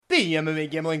The MMA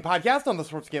Gambling Podcast on the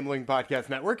Sports Gambling Podcast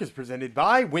Network is presented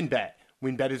by WynnBET.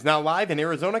 WynnBET is now live in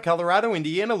Arizona, Colorado,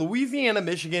 Indiana, Louisiana,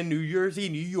 Michigan, New Jersey,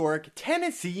 New York,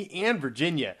 Tennessee, and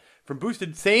Virginia. From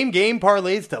boosted same-game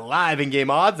parlays to live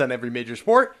in-game odds on every major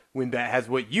sport, WynnBET has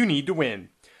what you need to win.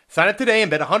 Sign up today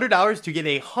and bet $100 to get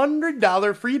a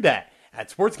 $100 free bet at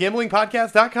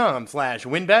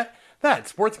sportsgamblingpodcast.com/WynnBET.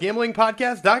 That's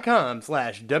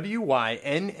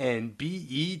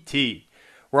sportsgamblingpodcast.com/WYNNBET.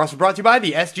 We're also brought to you by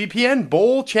the SGPN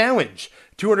Bowl Challenge.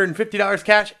 $250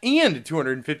 cash and a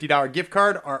 $250 gift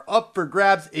card are up for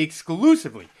grabs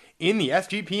exclusively in the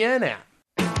SGPN app.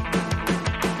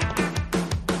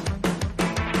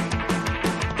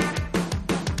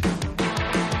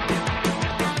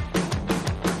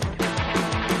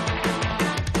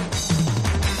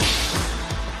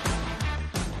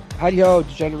 Hi-yo,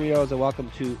 Degenerios, and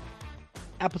welcome to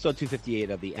episode 258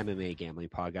 of the MMA Gambling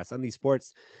Podcast on the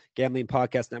Sports Gambling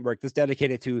Podcast Network. This is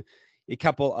dedicated to a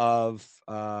couple of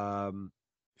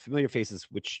familiar faces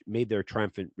which made their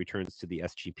triumphant returns to the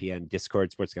SGPN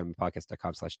Discord,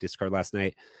 sportsgamblingpodcast.com/Discord last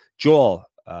night. Joel,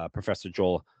 Professor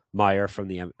Joel Meyer from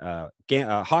the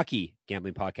Hockey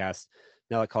Gambling Podcast.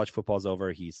 Now that college football is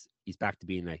over, he's back to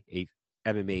being a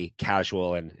MMA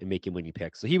casual and making winning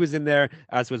picks. So he was in there,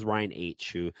 as was Ryan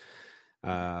H.,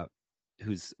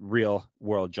 whose real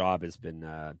world job has been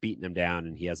beating him down,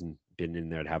 and he hasn't been in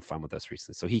there to have fun with us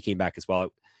recently. So he came back as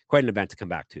well. Quite an event to come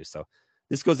back to. So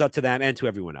this goes out to them and to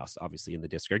everyone else, obviously, in the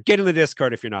Discord. Get in the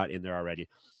Discord if you're not in there already.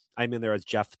 I'm in there as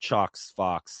Jeff Chalks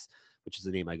Fox, which is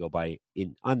the name I go by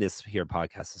on this here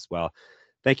podcast as well.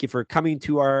 Thank you for coming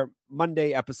to our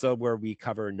Monday episode where we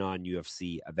cover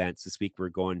non-UFC events. This week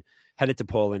we're headed to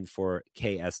Poland for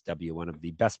KSW, one of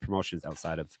the best promotions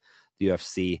outside of the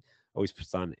UFC. Always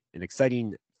puts on an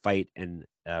exciting fights and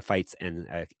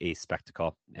a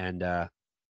spectacle. And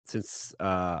since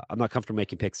I'm not comfortable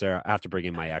making picks there, I have to bring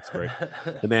in my expert,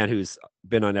 the man who's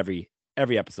been on every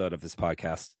episode of this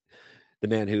podcast, the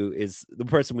man who is the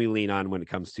person we lean on when it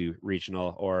comes to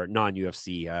regional or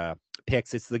non-UFC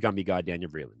picks. It's the Gumby God, Daniel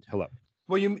Vreeland. Hello.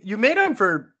 Well, you made him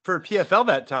for PFL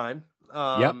that time.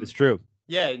 Yep, it's true.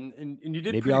 Yeah, and you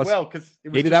did maybe pretty well because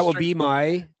maybe that will be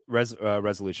my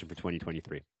resolution for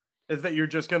 2023. Is that you're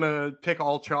just gonna pick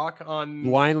all chalk on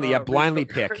blindly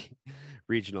pick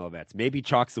regional events? Maybe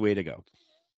chalk's the way to go.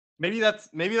 Maybe that's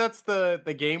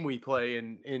the game we play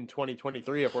in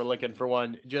 2023 if we're looking for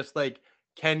one. Just like,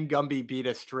 can Gumby beat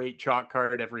a straight chalk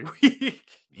card every week?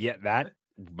 Yeah, that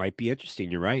might be interesting.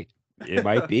 You're right. It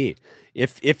might be.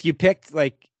 If you picked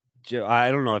like,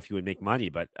 I don't know if you would make money,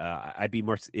 but I'd be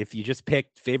more. If you just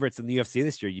picked favorites in the UFC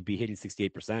this year, you'd be hitting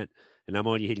 68%, and I'm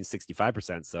only hitting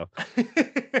 65%. So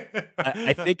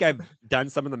I think I've done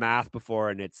some of the math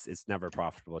before, and it's never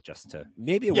profitable. Just to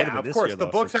maybe it would have been this year. Yeah, of course, the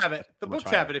books have it. The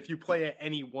books have it. If you play it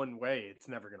any one way, it's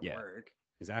never going to work.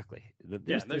 Exactly.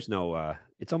 There's no.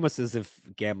 It's almost as if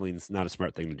gambling's not a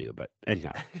smart thing to do. But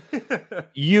anyhow,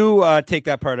 you take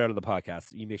that part out of the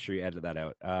podcast. You make sure you edit that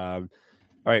out.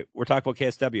 All right, we're talking about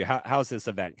KSW. How's this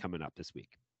event coming up this week?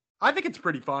 I think it's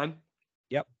pretty fun.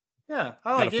 Yep. Yeah,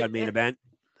 I like it. Fun main event.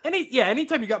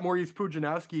 Anytime you got Maurice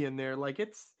Pujanowski in there, like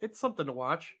it's something to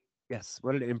watch. Yes,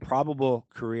 what an improbable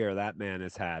career that man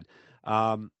has had.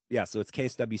 So it's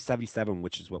KSW 77,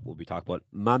 which is what we'll be talking about.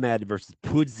 Mamed versus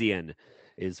Pudzian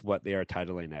is what they are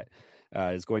titling it.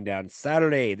 Is going down this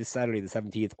Saturday, the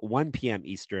 17th, 1 p.m.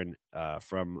 Eastern,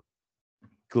 from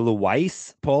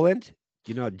Gliwice, Poland.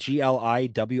 Do you know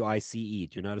Gliwice?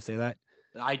 Do you know how to say that?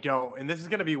 I don't. And this is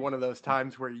going to be one of those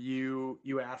times where you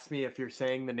ask me if you're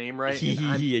saying the name right.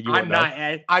 I'm not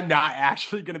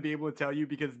actually going to be able to tell you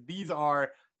because a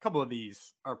couple of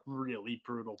these are really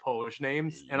brutal Polish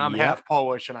names, and I'm half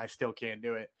Polish and I still can't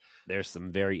do it. There's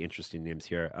some very interesting names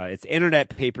here. It's internet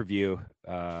pay-per-view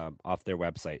off their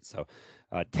website. So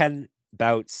 10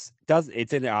 bouts.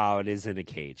 It is in a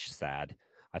cage. Sad.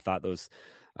 I thought those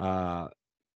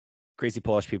crazy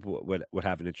Polish people would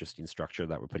have an interesting structure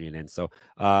that we're putting in. So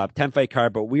 10 fight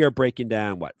card, but we are breaking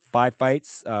down 5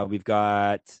 fights. We've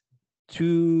got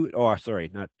 2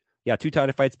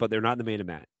 title fights, but they're not in the main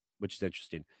event, which is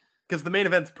interesting. Because the main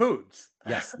event's Poods.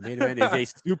 Yes, the main event is a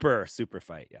super, super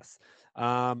fight. Yes.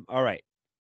 All right.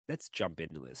 Let's jump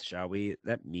into this, shall we?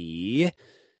 Let me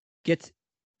get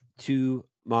to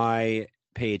my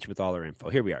page with all our info.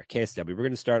 Here we are, KSW. We're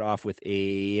going to start off with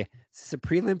is this a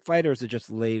prelim fight or is it just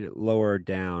laid lower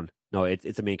down? No,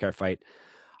 it's a main card fight.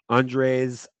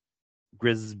 Andres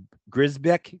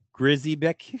Grzybek,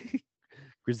 Grzebek,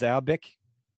 Grzebek.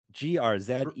 Is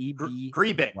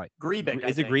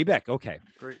it Grzebek? Okay.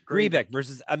 Grzebek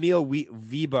versus Emil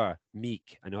Weber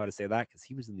Meek. I know how to say that because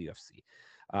he was in the UFC.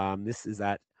 This is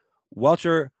at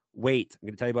welter weight. I'm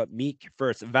going to tell you about Meek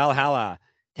first. Valhalla,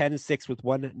 10-6 with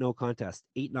 1 no contest,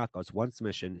 8 knockouts, 1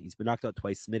 submission. He's been knocked out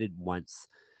twice, submitted once.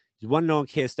 He's 1-0 in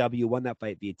KSW, won that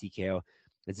fight via TKO.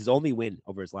 It's his only win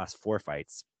over his last 4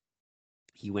 fights.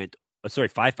 He went,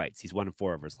 5 fights. He's 1-4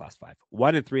 over his last 5.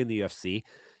 1-3 in the UFC,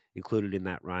 included in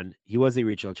that run. He was a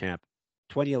regional champ.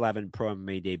 2011 Pro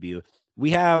MMA debut.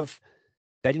 We have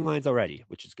betting lines already,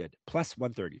 which is good. Plus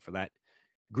 130 for that.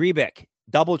 Grebek,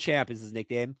 double champ is his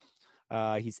nickname.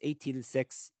 He's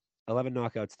 18-6, 11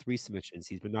 knockouts, 3 submissions.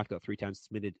 He's been knocked out 3 times,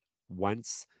 submitted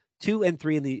once.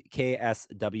 2-3 in the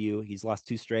KSW. He's lost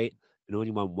 2 straight and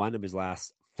only won 1 of his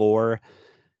last 4.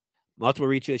 Multiple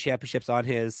regional championships on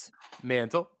his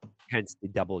mantle, hence the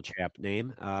double champ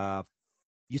name.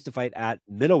 Used to fight at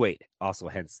middleweight, also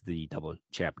hence the double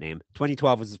champ name.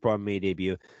 2012 was his Pro MMA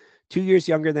debut. 2 years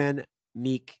younger than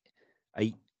Meek.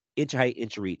 A inch height,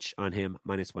 inch reach on him,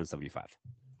 minus 175.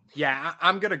 Yeah,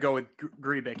 I'm going to go with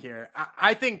Grebek here.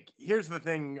 I think here's the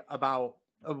thing about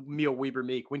Emil Weber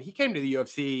Meek. When he came to the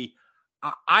UFC,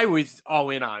 I was all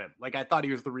in on him. Like, I thought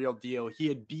he was the real deal. He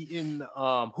had beaten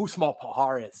Husmal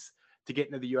Paharis to get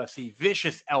into the UFC.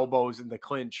 Vicious elbows in the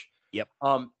clinch. Yep.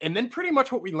 And then pretty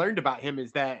much what we learned about him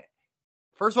is that,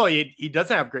 first of all, he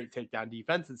doesn't have great takedown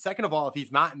defense. And second of all, if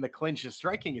he's not in the clinch, his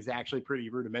striking is actually pretty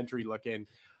rudimentary looking.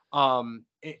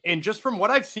 And just from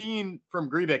what I've seen from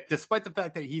Grebek, despite the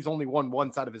fact that he's only won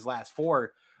 1 out of his last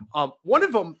 4, one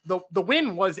of them, the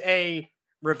win was a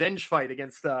revenge fight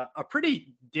against a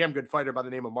pretty damn good fighter by the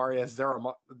name of Mariusz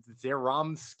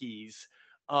Zaromskis.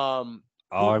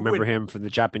 I remember him from the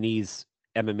Japanese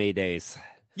MMA days.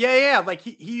 Yeah. Like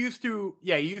he used to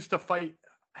fight.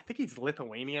 I think he's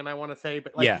Lithuanian, I want to say,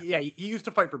 but he used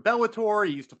to fight for Bellator.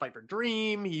 He used to fight for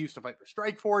Dream. He used to fight for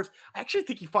Strikeforce. I actually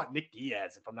think he fought Nick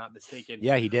Diaz, if I'm not mistaken.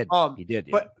 Yeah, he did. He did.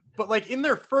 Yeah. But like in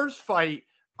their first fight,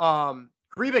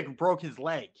 Grebek broke his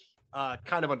leg,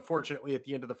 kind of unfortunately at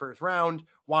the end of the first round,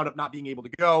 wound up not being able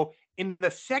to go. In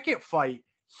the second fight,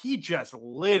 he just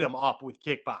lit him up with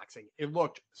kickboxing. It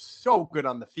looked so good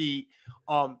on the feet.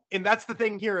 And that's the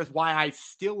thing here is why I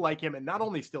still like him, and not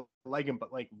only still like him,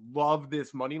 but like love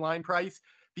this money line price,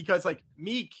 because like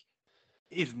Meek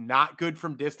is not good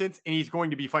from distance, and he's going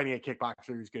to be fighting a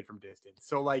kickboxer who's good from distance.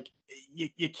 So like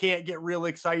you can't get real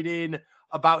excited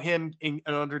about him in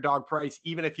an underdog price,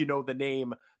 even if you know the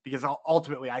name, because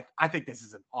ultimately I think this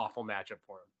is an awful matchup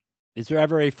for him. Is there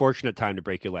ever a fortunate time to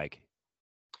break your leg?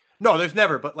 No, there's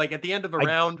never. But like at the end of a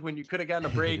round when you could have gotten a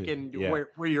break and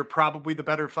where you're probably the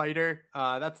better fighter,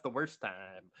 that's the worst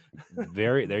time.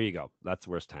 There you go. That's the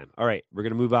worst time. All right, we're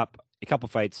gonna move up a couple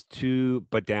fights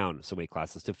but down some weight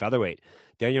classes to featherweight.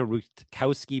 Daniel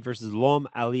Rutkowski versus Lom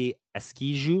Ali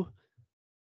Eskiju.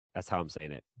 That's how I'm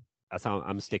saying it. That's how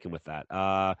I'm sticking with that.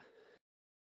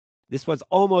 This was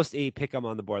almost a pick 'em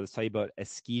on the board. Let's tell you about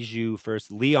Eskiju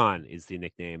first. Leon is the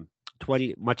nickname.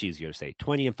 20, much easier to say.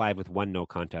 20-5 with 1 no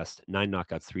contest, 9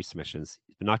 knockouts, 3 submissions.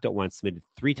 He's been knocked out once, submitted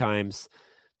 3 times.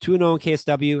 2-0 in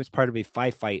KSW. It's part of a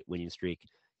 5-fight winning streak.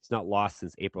 He's not lost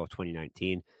since April of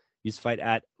 2019. He used to fight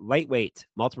at lightweight,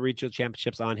 multiple regional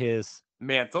championships on his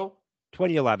mantle.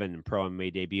 2011 Pro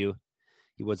MMA debut.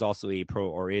 He was also is a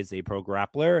pro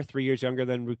grappler, 3 years younger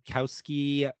than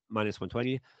Rutkowski, minus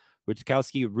 120.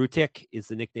 Rutik is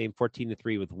the nickname,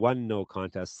 14-3 with 1 no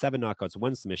contest, 7 knockouts,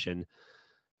 1 submission.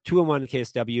 2-1 in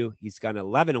KSW. He's gone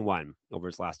 11-1 over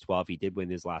his last 12. He did win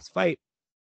his last fight.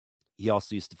 He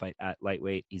also used to fight at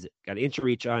lightweight. He's got an inch of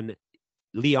reach on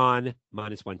Leon,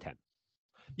 minus 110.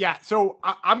 Yeah, so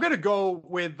I'm going to go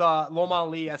with Lom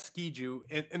Ali Eskiju.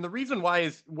 And the reason why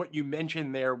is what you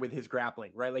mentioned there with his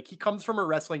grappling, right? Like he comes from a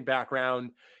wrestling background.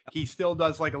 He still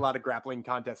does like a lot of grappling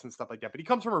contests and stuff like that, but he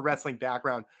comes from a wrestling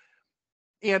background.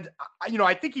 And,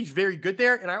 I think he's very good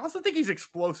there. And I also think he's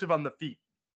explosive on the feet.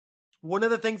 One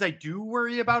of the things I do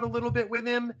worry about a little bit with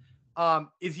him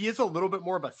is he is a little bit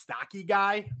more of a stocky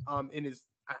guy. I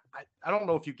don't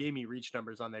know if you gave me reach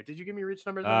numbers on there. Did you give me reach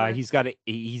numbers?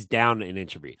 He's down an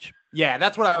inch of reach. Yeah,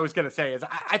 that's what I was going to say is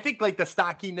I think like the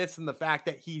stockiness and the fact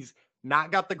that he's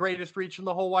not got the greatest reach in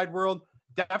the whole wide world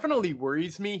definitely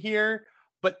worries me here.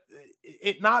 But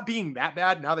it not being that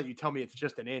bad, now that you tell me it's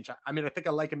just an inch, I think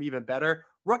I like him even better.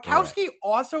 Rutkowski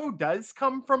also does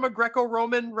come from a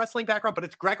Greco-Roman wrestling background, but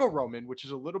it's Greco-Roman, which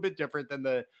is a little bit different than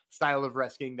the style of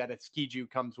wrestling that Eskiju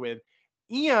comes with.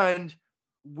 And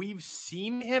we've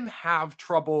seen him have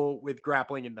trouble with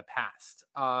grappling in the past.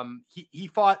 He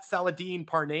fought Saladin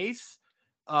Parnasse.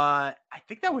 I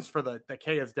think that was for the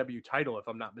KSW title, if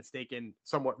I'm not mistaken,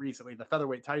 somewhat recently, the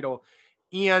featherweight title.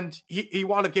 And he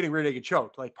wound up getting rear naked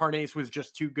choked. Like Parnasse was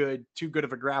just too good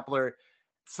of a grappler.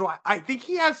 So I think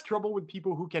he has trouble with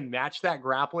people who can match that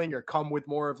grappling or come with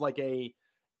more of like a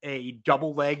a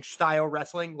double leg style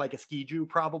wrestling like a Skiju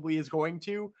probably is going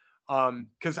to.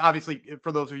 Because obviously,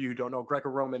 for those of you who don't know,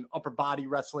 Greco-Roman upper body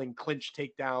wrestling, clinch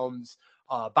takedowns,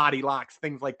 body locks,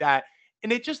 things like that.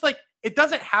 And it just like, it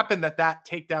doesn't happen that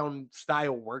takedown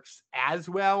style works as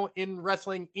well in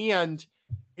wrestling. And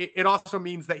it also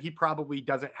means that he probably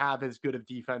doesn't have as good of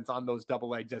defense on those double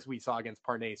legs as we saw against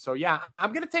Parnasse. So yeah,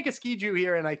 I'm going to take a Skiju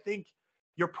here. And I think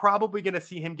you're probably going to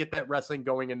see him get that wrestling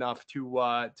going enough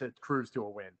to cruise to a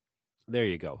win. There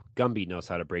you go. Gumby knows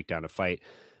how to break down a fight.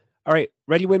 All right,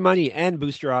 ready to win money and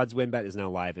boost your odds. WinBet is now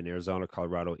live in Arizona,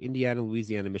 Colorado, Indiana,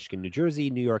 Louisiana, Michigan, New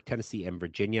Jersey, New York, Tennessee, and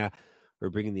Virginia.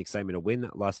 We're bringing the excitement of Wynn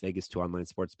Las Vegas to online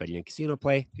sports betting and casino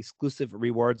play. Exclusive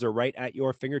rewards are right at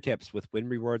your fingertips with Win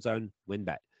Rewards on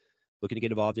WinBet. Looking to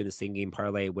get involved in a same-game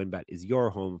parlay? WinBet is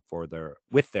your home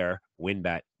with their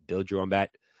WinBet. Build your own bet.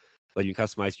 Let you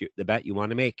customize the bet you want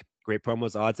to make. Great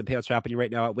promos, odds, and payouts happening right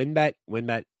now at WinBet.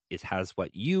 WinBet has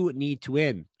what you need to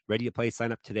win. Ready to play?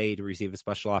 Sign up today to receive a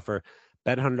special offer.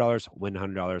 Bet $100, win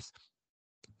 $100.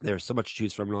 There's so much to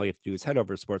choose from, and all you have to do is head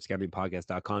over to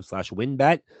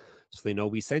sportsgamblingpodcast.com/winbet so they know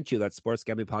we sent you. That's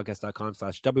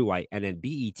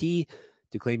sportsgamblingpodcast.com/WYNNBET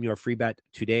to claim your free bet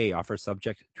today. Offer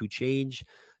subject to change.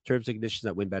 Terms and conditions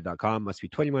at winbet.com. Must be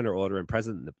 21 or older and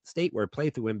present in the state where play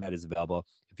through WinBet is available.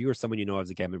 If you or someone you know has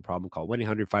a gambling problem, call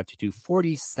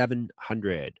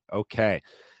 1-800-522-4700. Okay,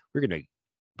 we're going to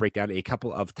break down a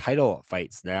couple of title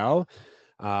fights now.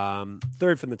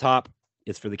 Third from the top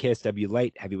is for the KSW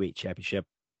Light Heavyweight Championship.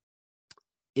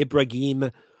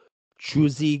 Ibrahim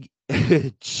Chuzagayev.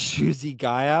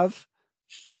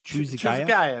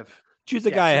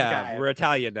 We're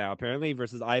Italian now, apparently,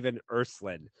 versus Ivan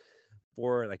Erslan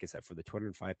for, like I said, for the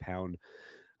 205-pound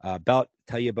belt.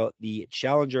 Tell you about the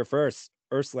challenger first.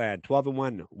 Erslan,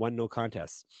 12-1, 1 no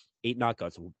contest, 8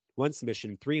 knockouts, 1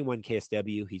 submission, 3-1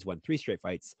 KSW. He's won 3 straight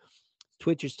fights.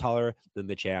 Twitch is taller than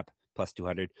the champ, plus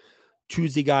 200.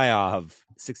 Chuzagayev,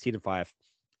 16-5,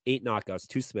 8 knockouts,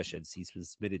 2 submissions. He's been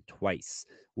submitted twice.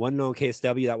 1 no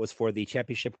KSW. That was for the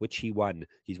championship, which he won.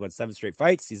 He's won 7 straight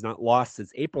fights. He's not lost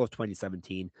since April of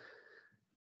 2017.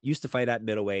 Used to fight at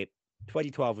middleweight.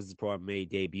 2012 was his pro MMA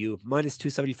debut. Minus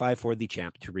 275 for the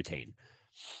champ to retain.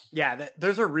 Yeah,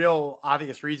 there's a real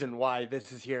obvious reason why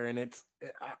this is here. And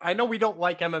I know we don't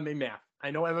like MMA math.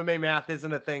 I know MMA math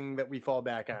isn't a thing that we fall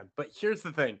back on. But here's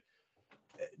the thing.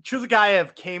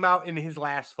 Chuzagayev came out in his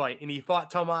last fight, and he fought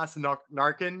Tomas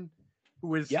Narkin, who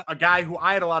was a guy who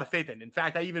I had a lot of faith in. In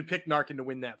fact, I even picked Narkin to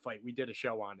win that fight. We did a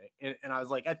show on it, and I was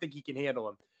like, I think he can handle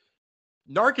him.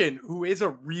 Narkin, who is a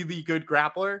really good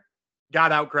grappler,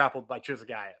 got out-grappled by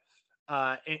Chuzagayev.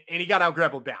 And he got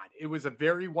out-grappled bad. It was a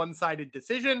very one-sided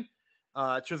decision.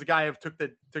 Chuzagayev took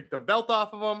the belt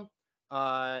off of him,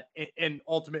 and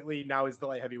ultimately now is the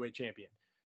light heavyweight champion.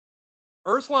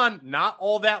 Erslan, not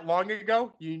all that long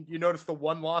ago, you notice the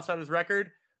 1 loss on his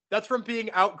record. That's from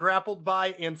being out-grappled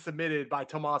by and submitted by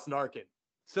Tomas Narkin.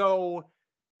 So,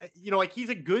 he's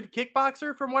a good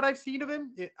kickboxer from what I've seen of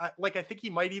him. I think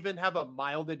he might even have a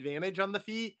mild advantage on the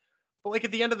feet. But,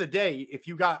 at the end of the day, if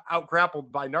you got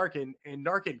out-grappled by Narkin, and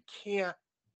Narkin can't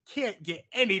get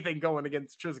anything going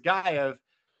against Chuzagayev,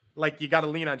 you got to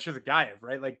lean on Chuzagayev,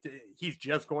 right? He's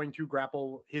just going to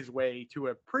grapple his way to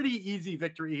a pretty easy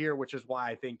victory here, which is why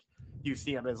I think you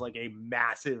see him as a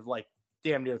massive,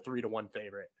 damn near 3-1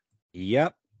 favorite.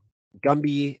 Yep.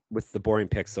 Gumby with the boring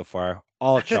picks so far,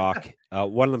 all chalk.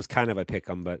 One of them's kind of a pick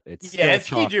 'em, but it's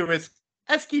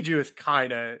Eskiju is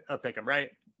kind of a pick 'em,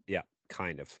 right? Yeah,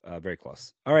 kind of. Very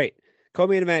close. All right.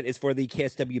 Co-main event is for the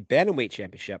KSW Bantamweight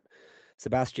Championship.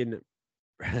 Sebastian,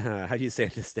 how do you say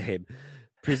this name?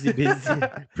 Prizibez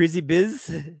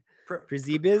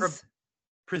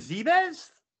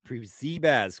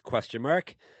question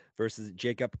mark versus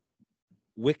Jacob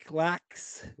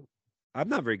Wiklax. I'm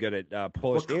not very good at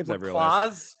Polish names. I've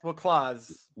realized.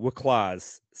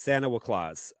 Wiklaz. Santa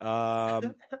Wiklaz.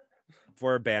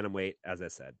 For bantamweight, as I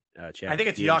said. I think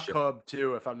it's Jakob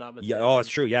too, if I'm not mistaken. Yeah. Oh, it's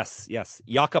true. Yes.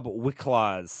 Jakob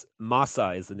Wiklaz.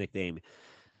 Masa is the nickname.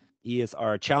 He is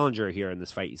our challenger here in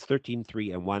this fight. He's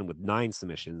 13-3-1 with 9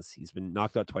 submissions. He's been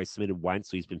knocked out twice, submitted once,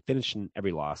 so he's been finishing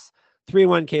every loss.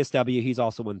 3-1 KSW. He's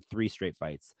also won 3 straight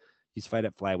fights. He's fight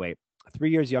at flyweight.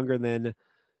 3 years younger than,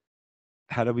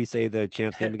 how do we say the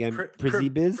champ's name again?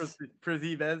 Prizibez.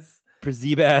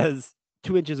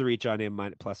 2 inches of reach on him,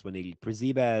 plus 180.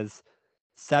 Prizibez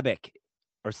Sebic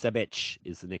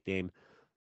is the nickname.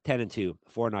 10-2,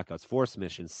 4 knockouts, 4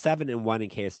 submissions, 7-1 in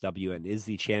KSW, and is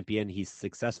the champion. He's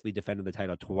successfully defended the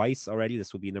title twice already.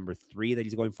 This will be number 3 that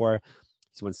he's going for.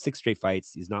 He's won 6 straight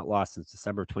fights. He's not lost since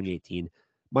December of 2018.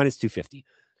 Minus 250.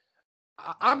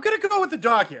 I'm going to go with the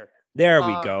dog here. There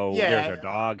we go. There's Yeah, our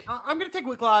dog. I'm gonna take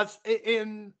Wicklows,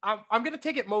 and I'm gonna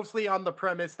take it mostly on the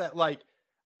premise that like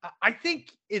I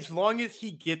think as long as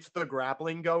he gets the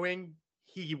grappling going,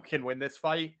 he can win this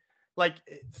fight. Like,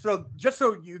 so just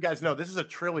so you guys know, this is a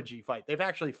trilogy fight. They've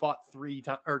actually fought twice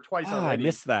Ah, I already.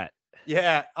 missed that.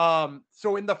 Yeah.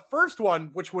 So in the first one,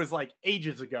 which was like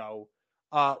ages ago,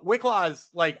 Wikla's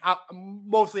like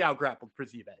mostly out grappled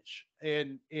Przivej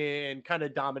and kind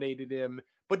of dominated him,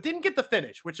 but didn't get the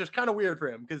finish, which is kind of weird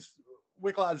for him because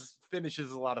Wikla's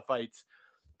finishes a lot of fights.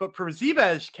 But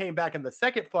Przivej came back in the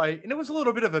second fight, and it was a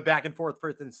little bit of a back and forth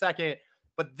first and second,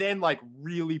 but then like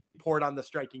really poured on the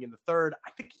striking in the third.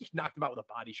 I think he knocked him out with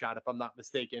a body shot, if I'm not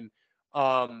mistaken,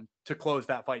 to close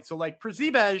that fight. So like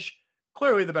Przivej,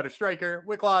 clearly the better striker.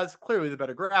 Wikla's clearly the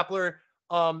better grappler.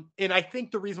 And I think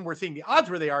the reason we're seeing the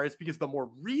odds where they are is because the more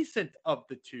recent of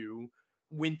the two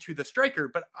went to the striker,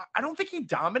 but I don't think he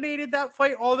dominated that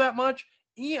fight all that much.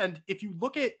 And if you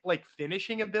look at like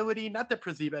finishing ability, not that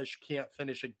Przivej can't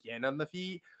finish again on the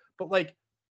feet, but like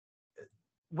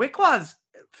Wikla's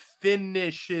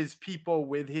finishes people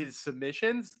with his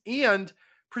submissions, and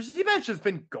Przivej has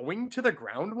been going to the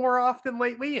ground more often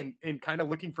lately and kind of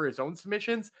looking for his own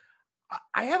submissions.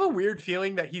 I have a weird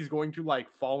feeling that he's going to like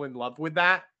fall in love with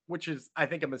that, which is, I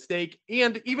think, a mistake.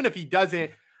 And even if he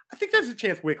doesn't, I think there's a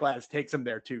chance Wicklas takes him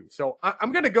there too. So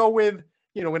I'm going to go with,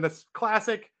 in this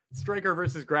classic striker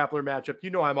versus grappler matchup,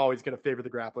 I'm always going to favor the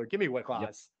grappler. Give me Wicklas.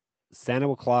 Yep. Santa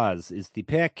Wicklas is the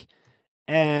pick.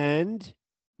 And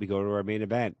we go to our main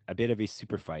event, a bit of a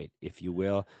super fight, if you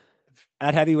will.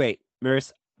 At heavyweight,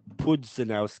 Miris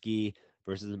Pudzianowski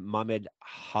versus Mamed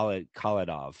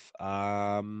Khalidov.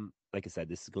 Like I said,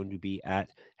 this is going to be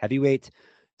at heavyweight.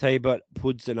 Tell you about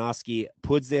Pudzianowski,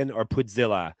 Pudzin or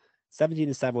Pudzilla.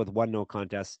 17-7 with 1 no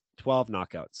contest, 12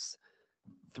 knockouts.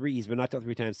 He's been knocked out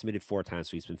 3 times, submitted 4 times,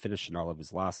 so he's been finishing all of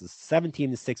his losses.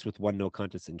 17-6 with 1 no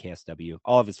contest in KSW.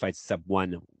 All of his fights except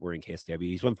 1 were in KSW.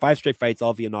 He's won 5 straight fights,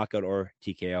 all via knockout or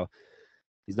TKO.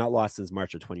 He's not lost since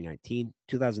March of 2019.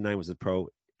 2009 was his pro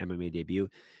MMA debut.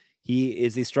 He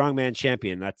is a strongman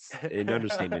champion. That's an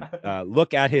understatement.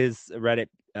 Look at his Reddit,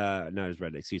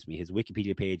 his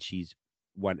Wikipedia page. He's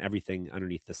won everything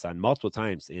underneath the sun multiple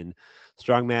times in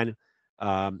strongman.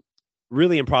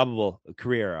 Really improbable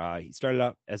career. He started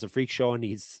out as a freak show, and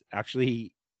he's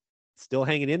actually still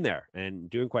hanging in there and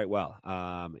doing quite well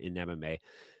in MMA.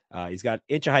 He's got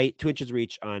inch of height, 2 inches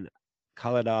reach on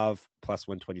Khalidov plus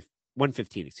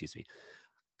 115, excuse me.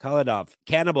 Khalidov,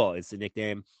 Cannibal is the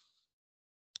nickname.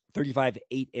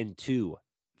 35-8-2,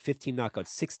 15 knockouts,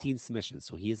 16 submissions.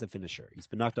 So he is a finisher. He's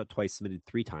been knocked out twice, submitted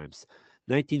 3 times.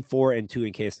 19-4-2 in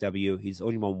KSW. He's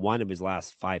only won 1 of his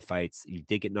last 5 fights. He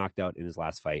did get knocked out in his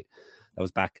last fight. That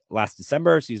was back last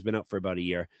December, so he's been out for about a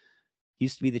year. He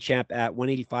used to be the champ at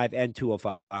 185 and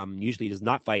 205. Usually does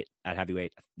not fight at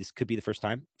heavyweight. This could be the first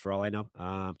time, for all I know.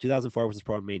 2004 was his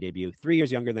pro MMA debut. 3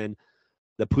 years younger than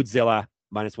the Pudzilla,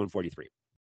 minus 143.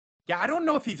 Yeah, I don't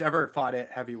know if he's ever fought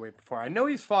at heavyweight before. I know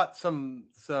he's fought some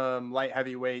light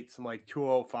heavyweight, some like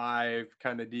 205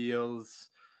 kind of deals.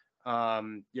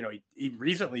 He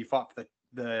recently fought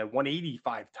the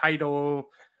 185 title.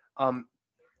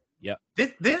 Yeah.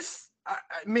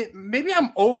 Maybe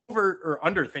I'm over or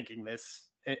underthinking this,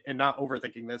 and not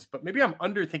overthinking this, but maybe I'm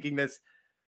underthinking this.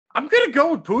 I'm gonna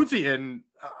go with Puzzi, and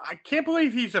I can't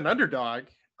believe he's an underdog.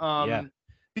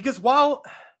 Because while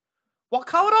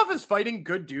Khalidov is fighting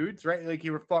good dudes, right? Like he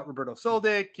fought Roberto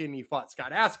Soldic, and he fought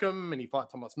Scott Askham, and he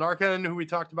fought Thomas Narkan, who we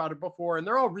talked about it before, and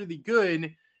they're all really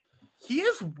good. He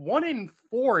is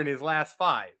 1-4 in his last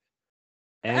 5.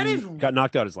 And got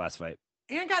knocked out his last fight.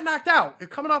 And got knocked out. They're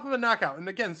coming off of a knockout. And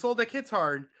again, Soldic hits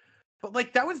hard. But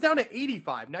like that was down to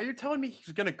 85. Now you're telling me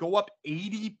he's gonna go up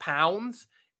 80 pounds?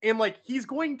 And like he's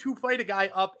going to fight a guy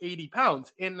up 80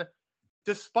 pounds. And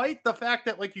despite the fact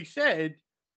that, like you said,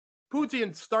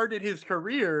 Putin started his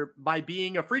career by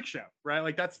being a freak show, right?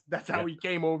 Like that's how he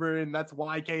came over, and that's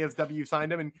why KSW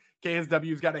signed him. And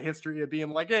KSW's got a history of being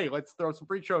like, hey, let's throw some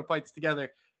freak show fights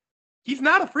together. He's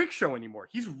not a freak show anymore.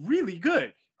 He's really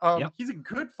good. He's a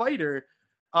good fighter,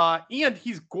 and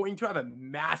he's going to have a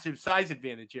massive size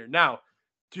advantage here. Now,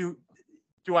 do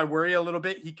I worry a little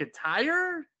bit he could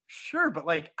tire? Sure, but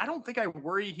like I don't think I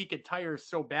worry he could tire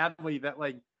so badly that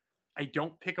like I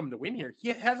don't pick him to win here. He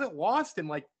hasn't lost in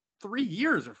like 3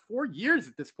 years or 4 years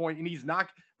at this point, and he's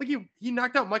knocked he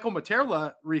knocked out Michael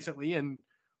Materla recently, and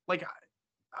like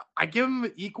I give him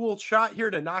an equal shot here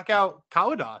to knock out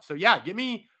Khalidov. So yeah,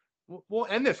 we'll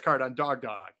end this card on dog.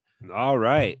 All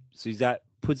right. So he's got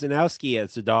Pudzianowski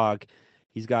as a dog.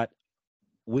 He's got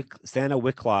Santa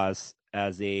Wicklas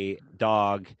as a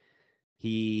dog.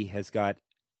 He has got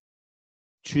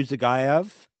Chuzagayev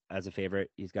as a favorite.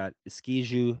 He's got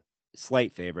Eskiju,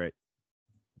 slight favorite.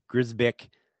 Grisbick,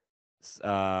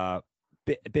 a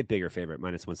bit bigger favorite,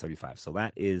 minus 175. So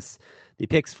that is the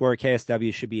picks for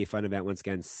KSW. Should be a fun event once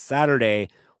again. Saturday,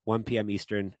 1 p.m.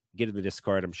 Eastern. Get in the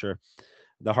Discord. I'm sure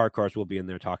the hardcores will be in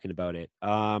there talking about it.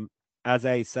 As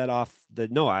I said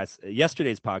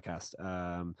yesterday's podcast,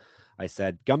 I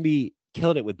said Gumby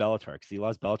killed it with Bellator because he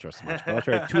loves Bellator so much.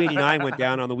 Bellator 289 went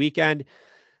down on the weekend.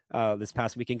 This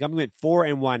past weekend, Gumby went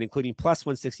 4-1, including plus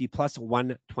 160, plus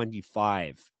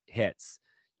 125 hits.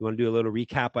 You want to do a little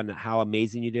recap on how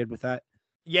amazing you did with that?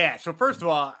 Yeah. So first of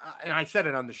all, and I said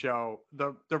it on the show,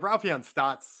 the Raufeon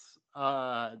Stotts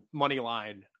money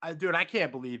line, dude, I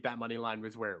can't believe that money line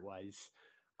was where it was.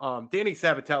 Danny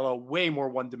Sabatello, way more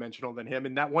one-dimensional than him,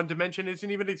 and that one dimension isn't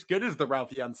even as good as the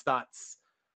Raufeon Stotts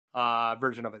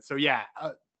version of it. So yeah,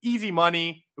 easy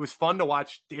money. It was fun to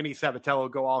watch Danny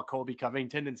Sabatello go all Colby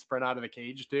Covington and sprint out of the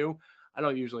cage too. I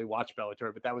don't usually watch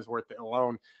Bellator, but that was worth it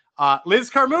alone. Liz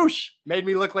Carmouche made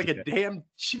me look like a damn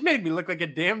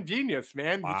genius,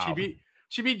 man. Wow.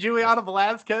 She beat Juliana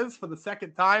Velasquez for the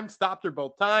second time, stopped her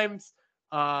both times.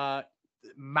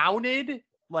 Mounted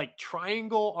like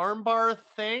triangle armbar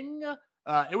thing.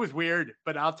 It was weird,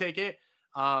 but I'll take it.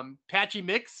 Patchy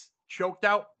Mix choked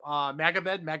out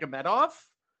Magomedov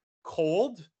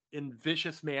cold in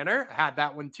vicious manner. I had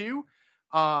that one too.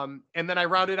 And then I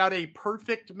rounded out a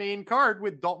perfect main card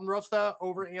with Dalton Rosta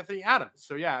over Anthony Adams.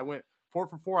 So yeah, I went 4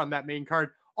 for 4 on that main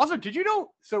card. Also, did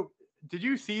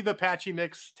you see the Patchy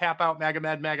Mix tap out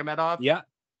Magomedov? Yeah.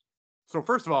 So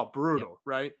first of all, brutal,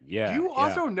 right? Yeah. Do you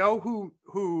also know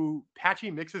who Patchy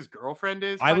Mix's girlfriend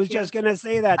is? I was just going to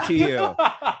say that to you.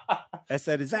 I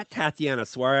said, is that Tatiana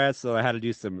Suarez? So I had to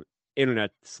do some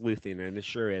internet sleuthing, and it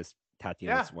sure is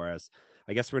Tatiana Suarez.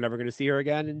 I guess we're never going to see her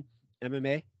again in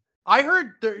MMA. I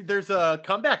heard there's a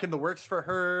comeback in the works for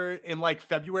her in like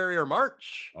February or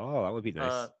March. Oh, that would be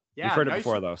nice. Yeah, we've heard it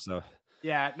before though. So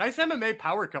yeah, nice MMA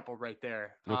power couple right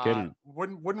there. No kidding.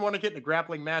 Wouldn't want to get in a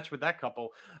grappling match with that couple.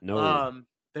 No.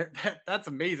 That's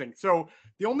amazing. So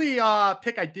the only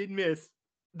pick I did miss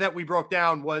that we broke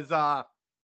down was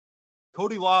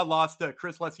Cody Law lost to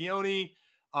Chris Lencioni.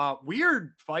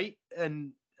 Weird fight,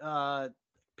 and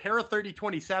pair of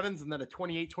 30-27s and then a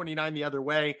 28-29 the other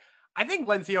way. I think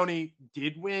Lencioni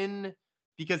did win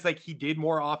because like he did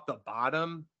more off the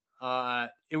bottom.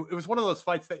 It was one of those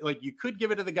fights that like you could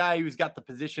give it to the guy who's got the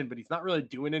position, but he's not really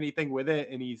doing anything with it,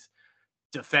 and he's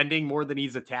defending more than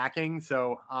he's attacking.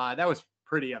 So that was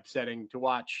pretty upsetting to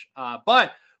watch.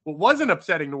 But what wasn't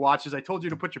upsetting to watch is I told you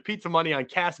to put your pizza money on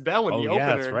Cass Bell in the opener.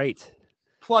 Yeah, that's right.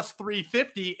 Plus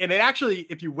 350, and it actually,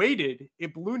 if you waited,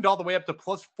 it ballooned all the way up to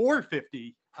plus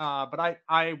 450. But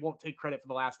I won't take credit for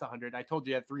the last 100. I told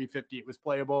you at 350 it was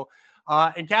playable.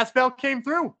 And Cass Bell came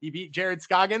through. He beat Jared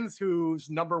Scoggins, whose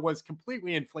number was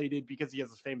completely inflated because he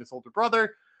has a famous older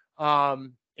brother.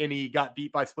 And he got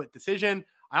beat by split decision.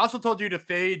 I also told you to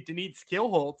fade Denise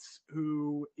Skillholtz,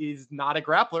 who is not a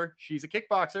grappler. She's a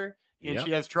kickboxer, and she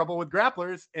has trouble with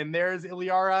grapplers. And there's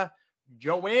Iliara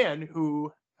Joanne,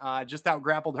 who just out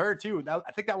grappled her too.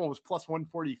 I think that one was plus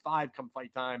 145 come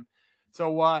fight time.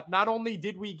 So not only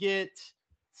did we get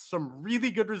some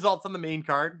really good results on the main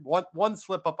card, one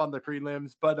slip up on the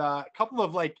prelims, but a couple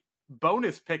of like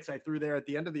bonus picks I threw there at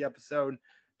the end of the episode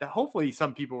that hopefully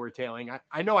some people were tailing.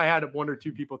 I know I had 1 or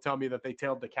 2 people tell me that they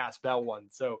tailed the Cass Bell one.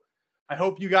 So I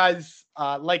hope you guys,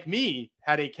 like me,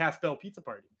 had a Cass Bell pizza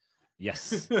party.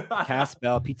 Yes. Cass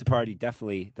Bell pizza party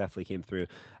definitely came through.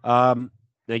 Now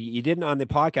you didn't on the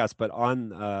podcast, but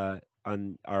on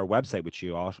our website, which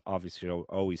you obviously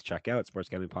always check out,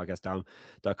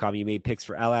 sportsgamblingpodcast.com, you made picks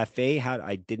for LFA.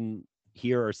 I didn't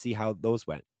hear or see how those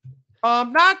went.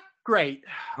 Not great.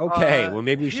 Okay, well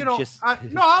maybe we should I'll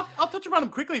touch upon them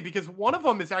quickly because one of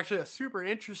them is actually a super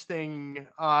interesting.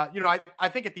 I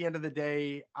think at the end of the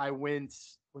day, I went.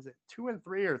 Was it 2-3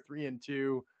 or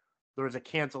 3-2? There was a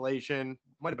cancellation.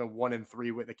 Might have been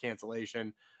 1-3 with the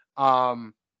cancellation.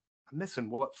 I'm missing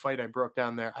what fight I broke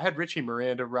down there. I had Richie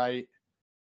Miranda right.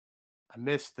 I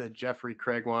missed the Jeffrey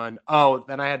Craig one. Oh,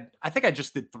 then I think I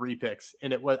just did 3 picks,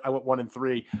 and I went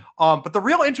 1-3. But the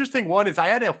real interesting one is I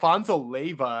had Alfonso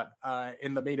Leyva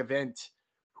in the main event,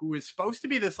 who is supposed to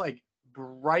be this like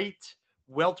bright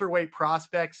welterweight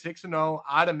prospect, 6-0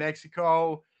 out of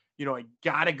Mexico. He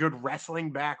got a good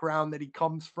wrestling background that he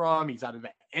comes from. He's out of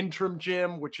the Entrim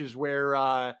gym, which is where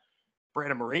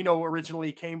Brandon Moreno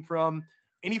originally came from.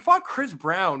 And he fought Chris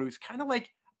Brown, who's kind of like,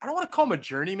 I don't want to call him a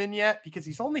journeyman yet because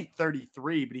he's only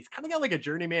 33, but he's kind of got like a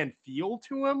journeyman feel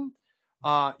to him.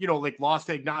 Like lost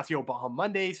to Ignacio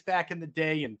Bahamondes back in the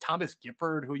day, and Thomas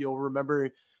Gifford, who you'll remember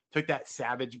took that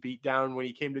savage beatdown when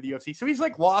he came to the UFC. So he's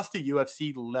like lost to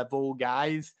UFC level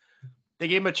guys. They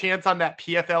gave him a chance on that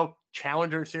PFL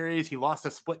Challenger Series. He lost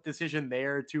a split decision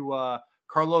there to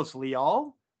Carlos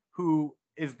Leal, who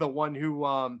is the one who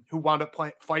wound up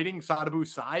fighting Sadibou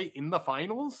Sai in the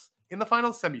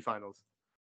semifinals.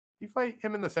 Did you fight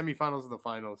him in the semifinals or the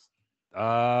finals?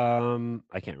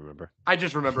 I can't remember. I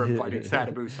just remember him fighting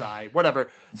Sadibou Sai, whatever.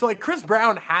 So like Chris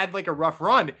Brown had like a rough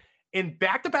run in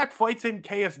back-to-back fights in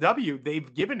KSW.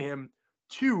 They've given him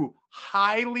two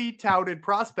highly touted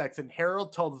prospects in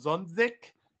Harold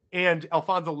Tulzundzik and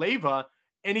Alfonso Leyva,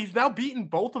 and he's now beaten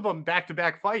both of them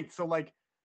back-to-back fights. So like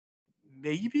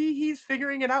maybe he's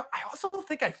figuring it out. I also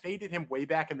think I faded him way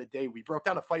back in the day. We broke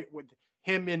down a fight with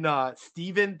him in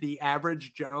Steven the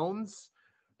Average Jones.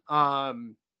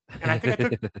 And I think I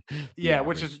took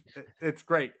which is it's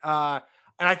great.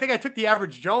 And I think I took the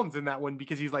Average Jones in that one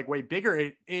because he's like way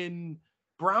bigger. In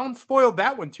Brown spoiled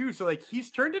that one too. So like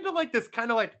he's turned into like this kind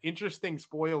of like interesting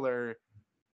spoiler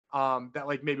that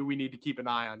like maybe we need to keep an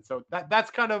eye on. So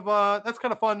that's kind of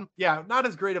fun. Yeah, not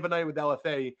as great of a night with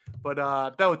LFA, but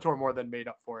Bellator more than made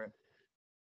up for it.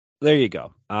 There you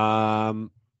go.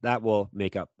 That will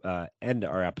make up end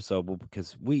our episode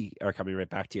because we are coming right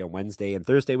back to you on Wednesday and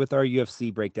Thursday with our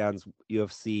UFC breakdowns.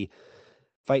 UFC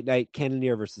Fight Night,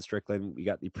 Cannonier versus Strickland. We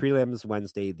got the prelims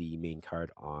Wednesday, the main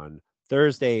card on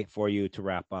Thursday for you to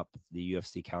wrap up the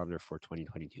UFC calendar for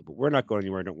 2022. But we're not going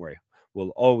anywhere. Don't worry. We'll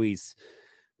always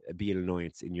be an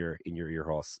annoyance in your ear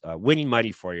holes. Winning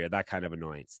money for you, that kind of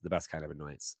annoyance, the best kind of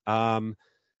annoyance. All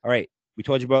right. We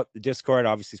told you about the Discord.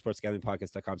 Obviously,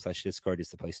 sportsgamblingpodcast.com/Discord is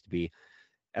the place to be.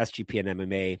 SGPN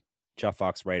MMA, Jeff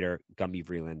Fox Writer, Gumby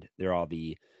Vreeland. They're all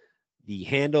the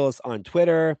handles on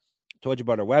Twitter. Told you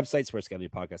about our website,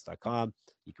 sportsgamblingpodcast.com.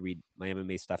 You can read my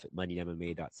MMA stuff at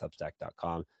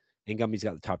moneymma.substack.com. And Gumby's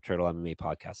got the Top Turtle MMA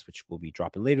podcast, which will be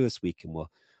dropping later this week, and we'll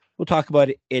talk about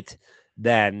it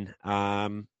then.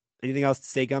 Anything else to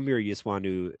say, Gumby, or you just want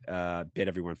to bid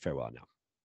everyone farewell now?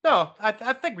 No,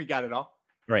 I think we got it all.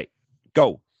 Right.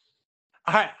 Go.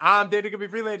 All right, I'm David Gumby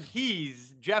Vreeland.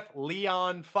 He's Jeff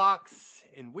Leon Fox,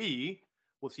 and we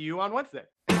will see you on Wednesday.